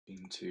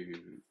looking to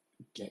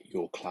get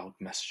your cloud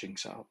messaging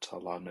set up to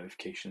allow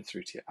notifications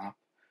through to your app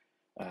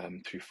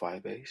through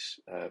Firebase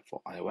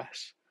for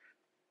iOS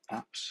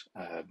apps,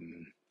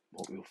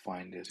 what we'll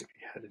find is if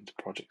you head into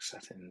project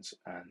settings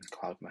and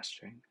cloud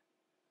messaging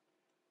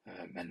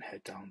and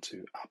head down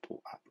to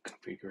Apple app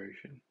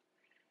configuration,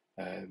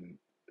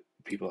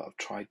 people that have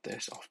tried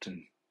this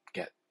often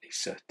get a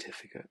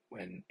certificate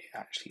when it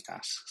actually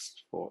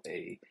asks for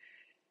a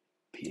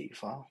P8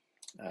 file.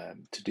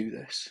 To do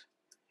this,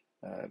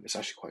 it's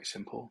actually quite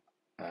simple.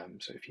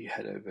 So if you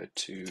head over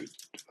to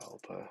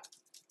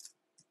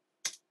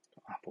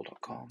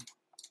developer.apple.com,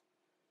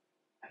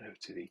 head over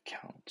to the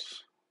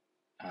accounts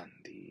and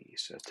the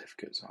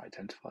certificates and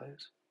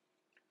identifiers.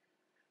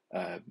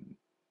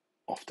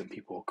 Often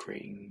people are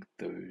creating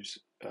those,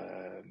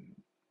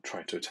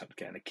 trying to attempt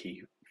getting a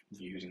key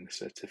using the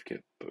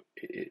certificate, but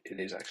it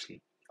is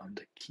actually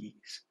under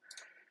keys.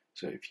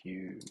 So if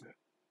you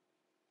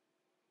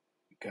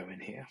go in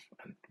here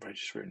and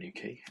register a new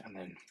key and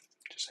then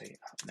just say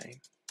app name,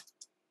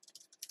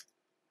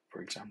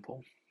 for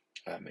example,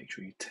 make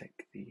sure you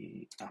tick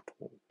the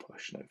Apple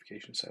push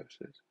notification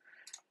services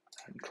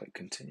and click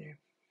continue.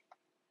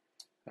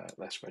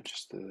 Let's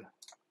register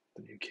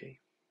the new key.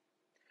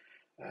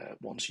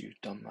 Once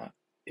you've done that,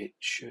 it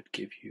should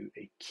give you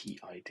a key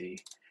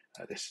ID.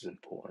 This is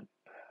important.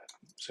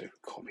 So if we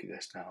copy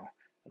this now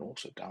and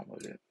also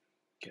download it,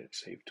 get it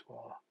saved to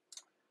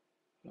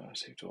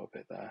our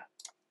bit there.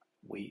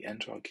 We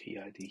enter our key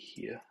ID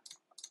here,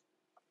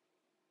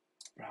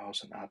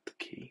 browse and add the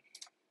key,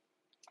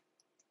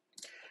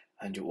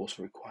 and you're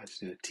also required to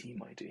do the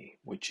team ID,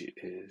 which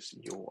is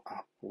your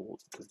Apple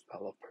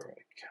developer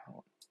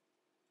account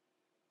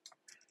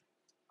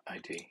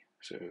ID.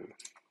 So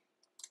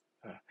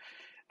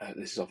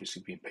this is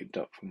obviously being picked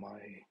up from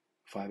my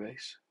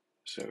Firebase,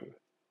 so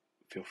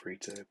feel free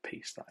to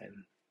paste that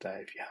in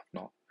there if you have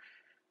not.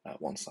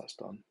 Once that's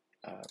done,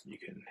 you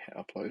can hit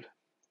upload,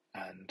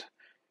 and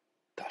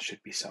that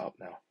should be set up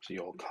now. So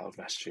your cloud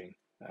messaging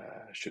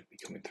should be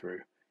coming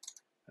through.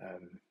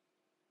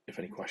 If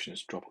any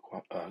questions, drop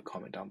a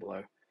comment down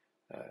below,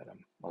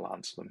 and I'll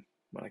answer them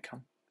when I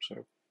can.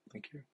 So thank you.